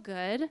 That's so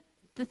good.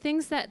 The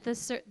things that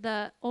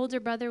the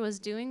older brother was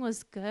doing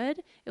was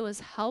good. It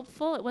was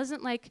helpful. It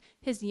wasn't like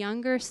his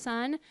younger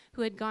son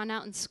who had gone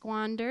out and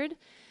squandered.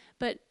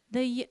 But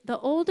the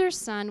older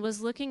son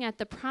was looking at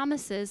the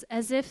promises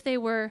as if they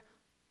were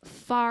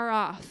far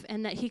off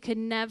and that he could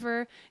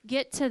never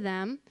get to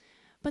them.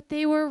 But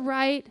they were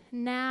right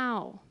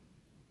now.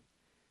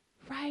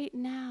 Right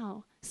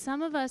now.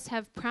 Some of us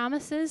have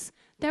promises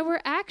that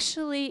we're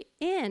actually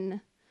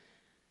in,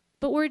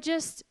 but we're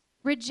just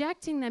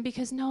rejecting them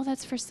because, no,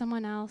 that's for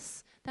someone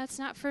else. That's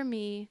not for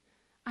me.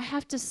 I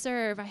have to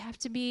serve. I have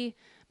to be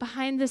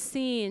behind the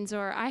scenes,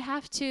 or I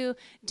have to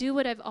do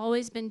what I've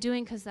always been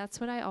doing because that's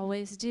what I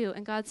always do.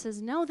 And God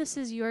says, no, this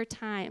is your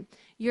time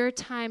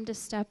to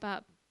step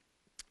up.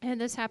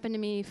 And this happened to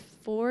me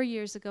 4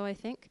 years ago, I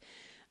think.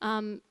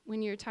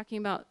 When you were talking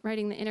about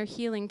writing the Inner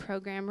Healing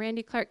program,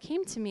 Randy Clark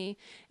came to me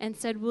and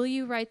said, will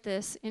you write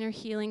this Inner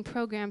Healing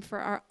program for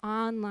our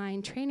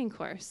online training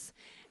course?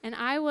 And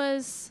I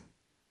was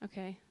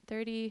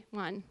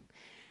 31.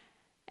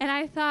 And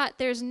I thought,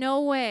 there's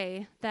no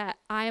way that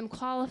I am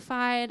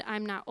qualified.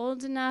 I'm not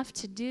old enough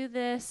to do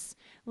this.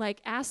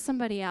 Like, ask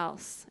somebody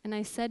else. And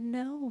I said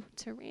no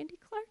to Randy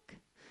Clark.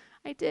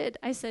 I did.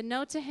 I said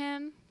no to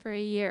him for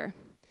a year.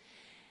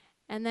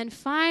 And then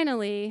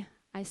finally,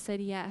 I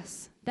said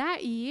yes.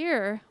 That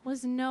year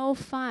was no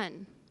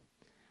fun.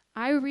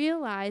 I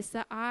realized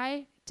that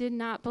I did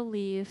not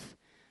believe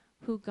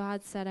who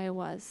God said I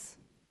was.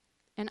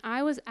 And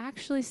I was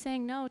actually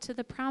saying no to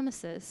the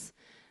promises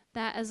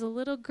that as a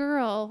little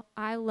girl,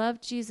 I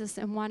loved Jesus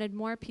and wanted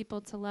more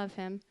people to love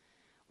him.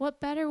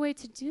 What better way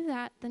to do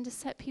that than to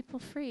set people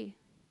free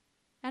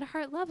at a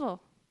heart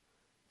level,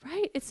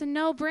 right? It's a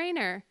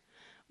no-brainer.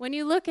 when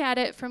you look at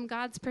it from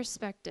God's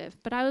perspective.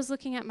 But I was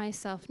looking at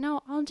myself. No,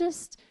 I'll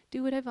just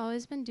do what I've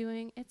always been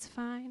doing. It's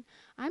fine.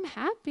 I'm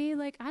happy.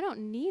 Like, I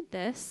don't need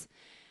this.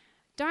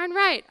 Darn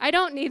right, I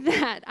don't need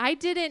that. I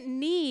didn't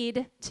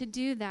need to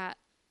do that.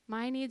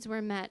 My needs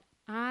were met.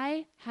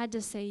 I had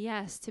to say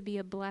yes to be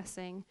a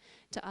blessing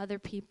to other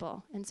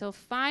people. And so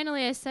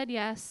finally I said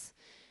yes.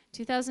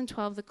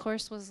 2012, the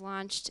course was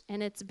launched,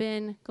 and it's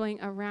been going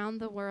around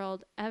the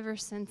world ever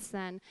since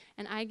then.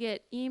 And I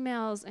get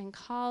emails and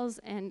calls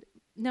and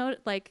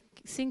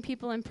seeing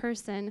people in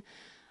person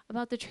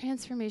about the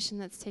transformation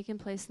that's taken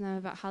place in them,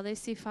 about how they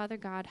see Father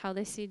God, how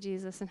they see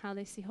Jesus, and how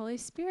they see Holy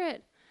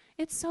Spirit.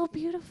 It's so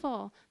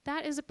beautiful.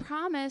 That is a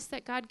promise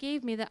that God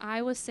gave me that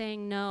I was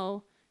saying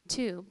no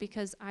to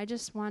because I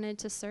just wanted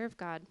to serve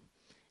God.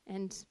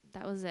 And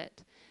that was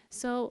it.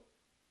 So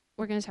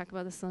we're going to talk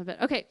about this a little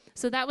bit. Okay,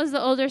 so that was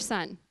the older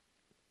son.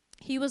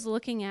 He was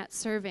looking at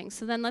serving.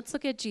 So then let's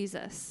look at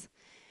Jesus.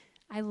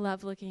 I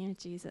love looking at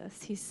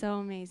Jesus. He's so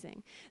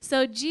amazing.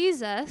 So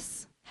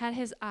Jesus had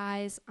his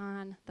eyes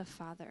on the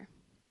Father.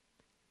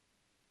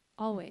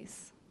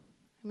 Always.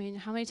 I mean,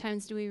 how many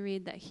times do we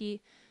read that he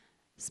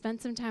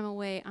spent some time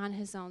away on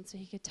his own so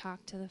he could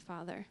talk to the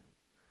Father?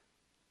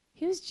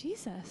 He was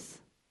Jesus.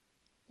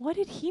 What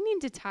did he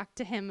need to talk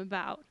to him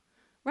about?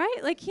 Right?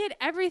 Like, he had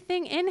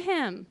everything in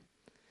him.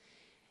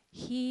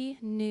 He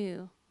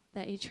knew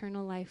that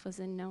eternal life was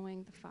in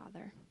knowing the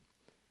Father.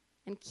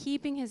 And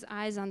keeping his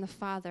eyes on the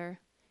Father,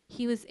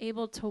 he was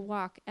able to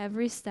walk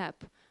every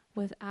step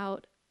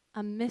without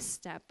a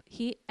misstep.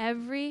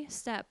 Every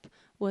step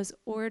was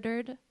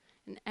ordered,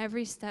 and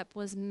every step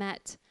was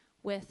met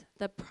with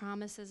the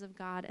promises of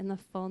God and the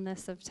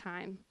fullness of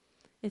time.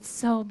 It's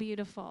so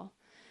beautiful.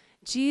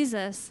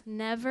 Jesus,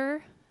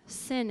 never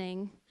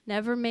sinning,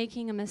 never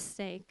making a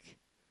mistake,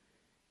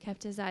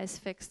 kept his eyes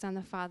fixed on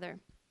the Father.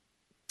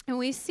 And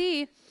we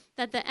see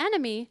that the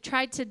enemy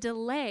tried to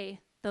delay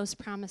those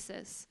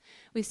promises.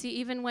 We see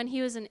even when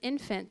he was an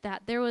infant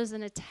that there was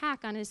an attack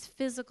on his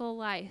physical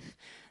life,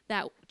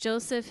 that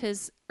Joseph,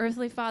 his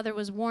earthly father,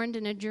 was warned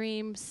in a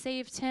dream,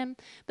 saved him.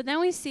 But then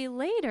we see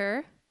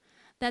later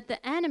that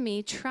the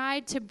enemy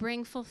tried to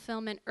bring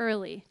fulfillment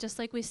early, just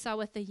like we saw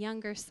with the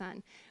younger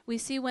son. We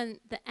see when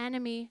the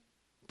enemy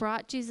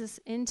brought Jesus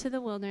into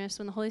the wilderness,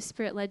 when the Holy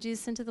Spirit led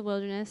Jesus into the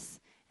wilderness,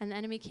 and the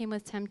enemy came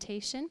with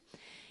temptation,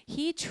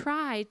 he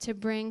tried to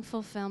bring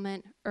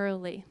fulfillment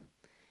early.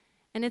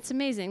 And it's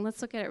amazing.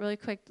 Let's look at it really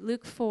quick.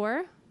 Luke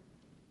 4.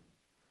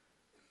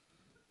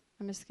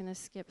 I'm just going to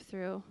skip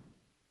through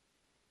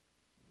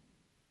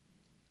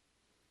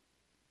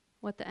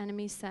what the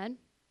enemy said.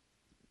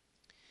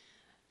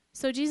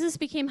 So Jesus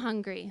became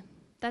hungry.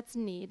 That's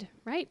need,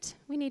 right?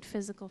 We need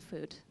physical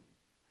food.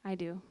 I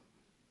do.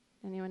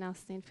 Anyone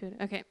else need food?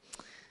 Okay.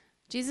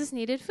 Jesus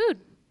needed food.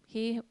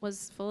 He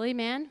was fully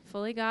man,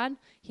 fully God.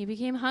 He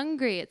became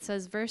hungry. It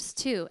says, verse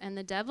 2, and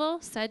the devil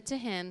said to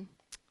him,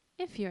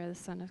 if you are the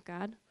Son of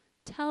God,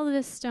 tell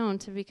this stone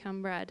to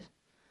become bread.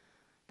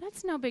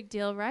 That's no big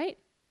deal, right?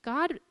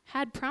 God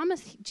had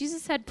promise.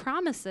 Jesus had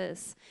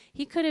promises.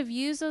 He could have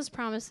used those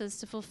promises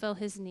to fulfill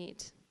his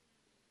need.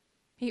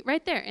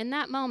 Right there, in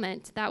that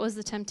moment, that was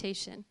the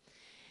temptation.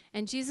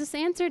 And Jesus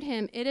answered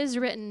him, it is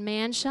written,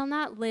 man shall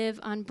not live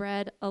on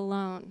bread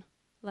alone.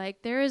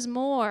 Like, there is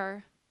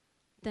more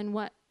than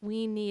what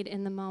we need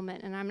in the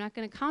moment. And I'm not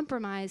going to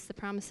compromise the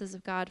promises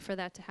of God for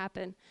that to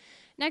happen.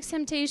 Next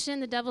temptation,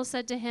 the devil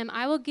said to him,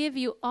 I will give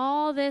you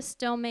all this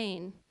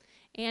domain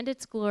and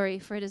its glory,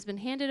 for it has been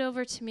handed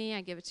over to me.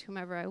 I give it to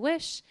whomever I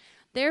wish.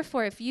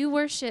 Therefore, if you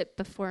worship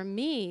before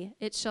me,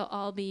 it shall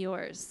all be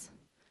yours.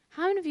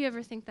 How many of you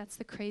ever think that's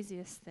the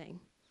craziest thing?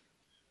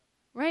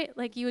 Right?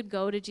 Like, you would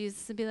go to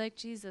Jesus and be like,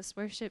 Jesus,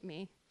 worship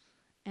me,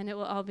 and it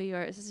will all be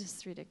yours. It's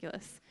just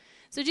ridiculous.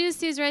 So Jesus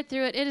sees right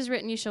through it. It is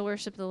written, you shall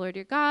worship the Lord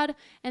your God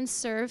and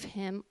serve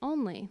him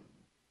only.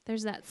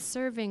 There's that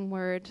serving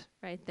word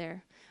right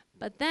there.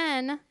 But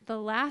then the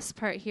last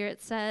part here,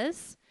 it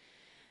says,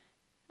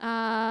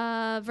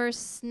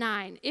 verse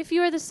 9, if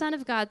you are the Son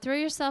of God, throw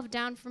yourself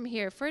down from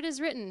here, for it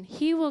is written,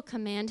 he will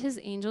command his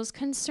angels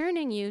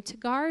concerning you to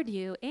guard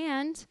you,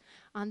 and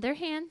on their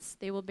hands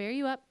they will bear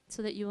you up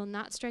so that you will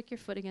not strike your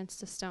foot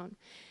against a stone.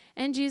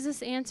 And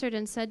Jesus answered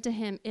and said to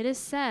him, it is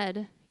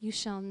said, you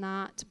shall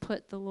not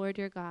put the Lord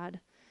your God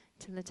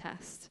to the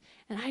test.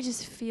 And I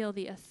just feel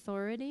the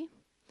authority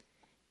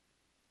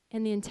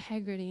and the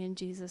integrity in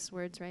Jesus'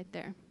 words right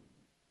there.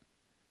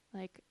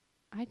 Like,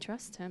 I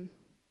trust him.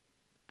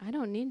 I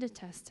don't need to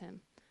test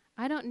him.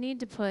 I don't need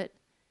to put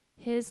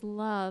his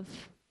love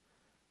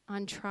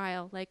on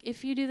trial. Like,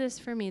 if you do this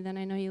for me, then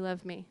I know you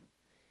love me.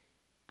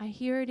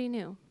 He already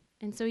knew.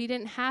 And so he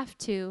didn't have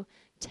to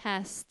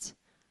test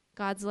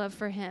God's love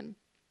for him.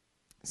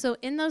 So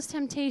in those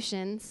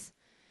temptations,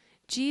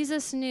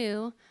 Jesus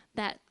knew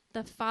that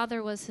the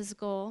Father was his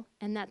goal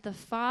and that the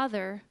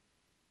Father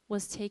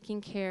was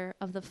taking care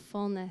of the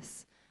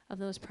fullness of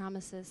those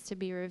promises to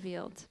be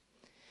revealed.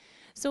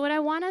 So what I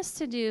want us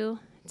to do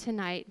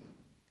tonight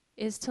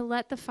is to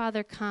let the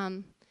Father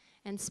come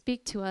and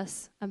speak to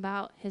us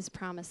about his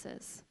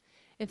promises.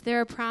 If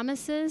there are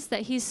promises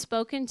that he's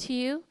spoken to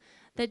you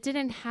that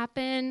didn't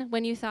happen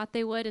when you thought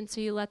they would, and so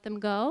you let them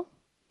go,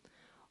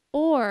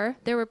 or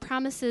there were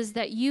promises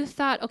that you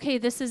thought, okay,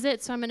 this is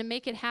it, so I'm going to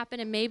make it happen,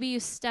 and maybe you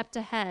stepped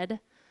ahead,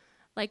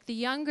 like the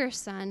younger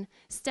son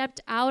stepped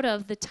out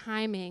of the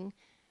timing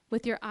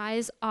with your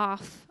eyes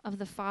off of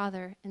the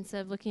Father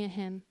instead of looking at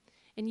him.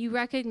 And you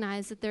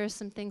recognize that there are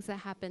some things that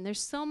happen.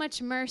 There's so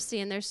much mercy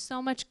and there's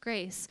so much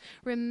grace.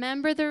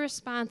 Remember the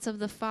response of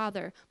the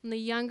father when the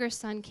younger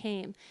son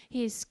came.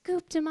 He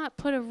scooped him up,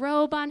 put a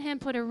robe on him,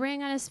 put a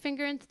ring on his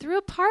finger, and threw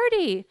a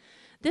party.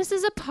 This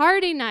is a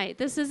party night.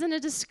 This isn't a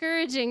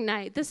discouraging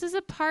night. This is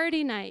a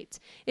party night.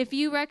 If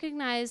you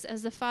recognize,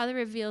 as the Father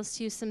reveals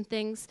to you some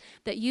things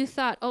that you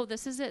thought, oh,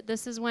 this is it.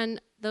 This is when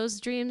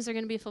those dreams are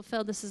going to be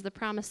fulfilled. This is the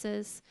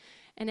promises.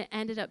 And it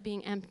ended up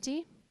being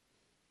empty.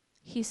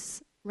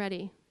 He's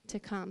ready to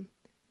come,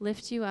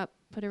 lift you up,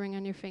 put a ring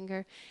on your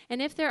finger.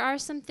 And if there are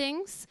some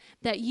things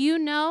that you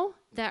know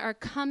that are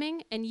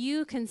coming and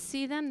you can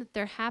see them, that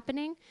they're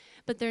happening,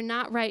 but they're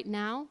not right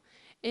now,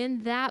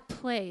 in that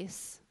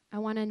place, I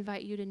want to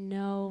invite you to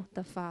know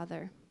the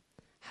Father.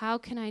 How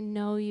can I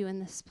know you in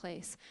this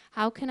place?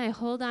 How can I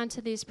hold on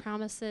to these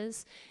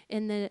promises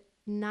in the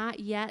not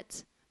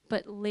yet,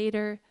 but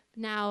later,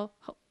 now?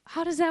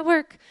 How does that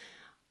work?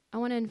 I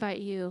want to invite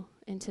you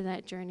into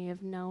that journey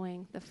of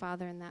knowing the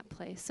Father in that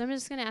place. So I'm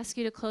just going to ask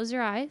you to close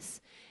your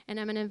eyes, and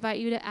I'm going to invite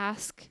you to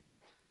ask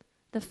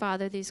the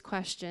Father these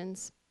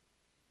questions.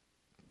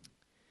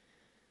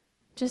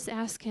 Just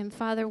ask him,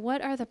 Father,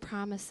 what are the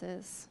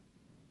promises?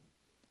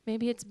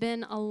 Maybe it's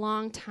been a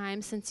long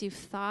time since you've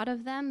thought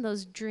of them,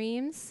 those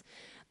dreams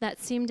that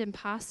seemed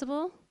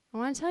impossible. I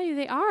want to tell you,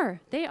 they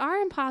are. They are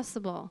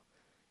impossible.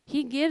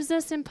 He gives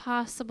us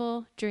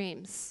impossible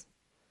dreams.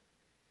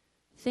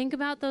 Think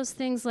about those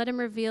things. Let him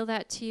reveal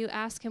that to you.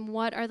 Ask him,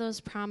 what are those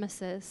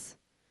promises?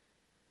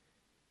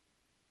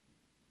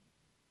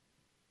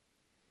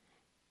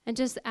 And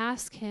just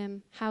ask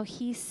him how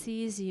he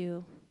sees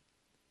you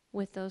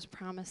with those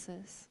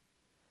promises.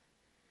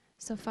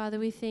 So, Father,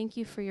 we thank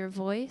you for your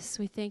voice.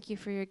 We thank you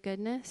for your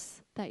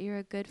goodness, that you're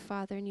a good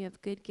father and you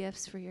have good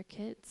gifts for your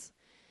kids.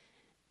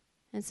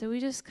 And so we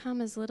just come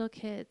as little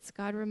kids.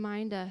 God,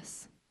 remind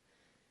us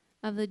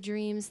of the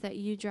dreams that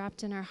you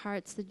dropped in our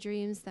hearts, the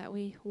dreams that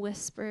we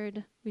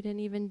whispered, we didn't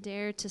even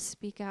dare to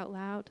speak out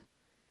loud.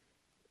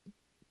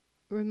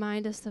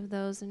 Remind us of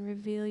those and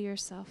reveal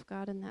yourself,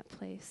 God, in that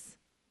place.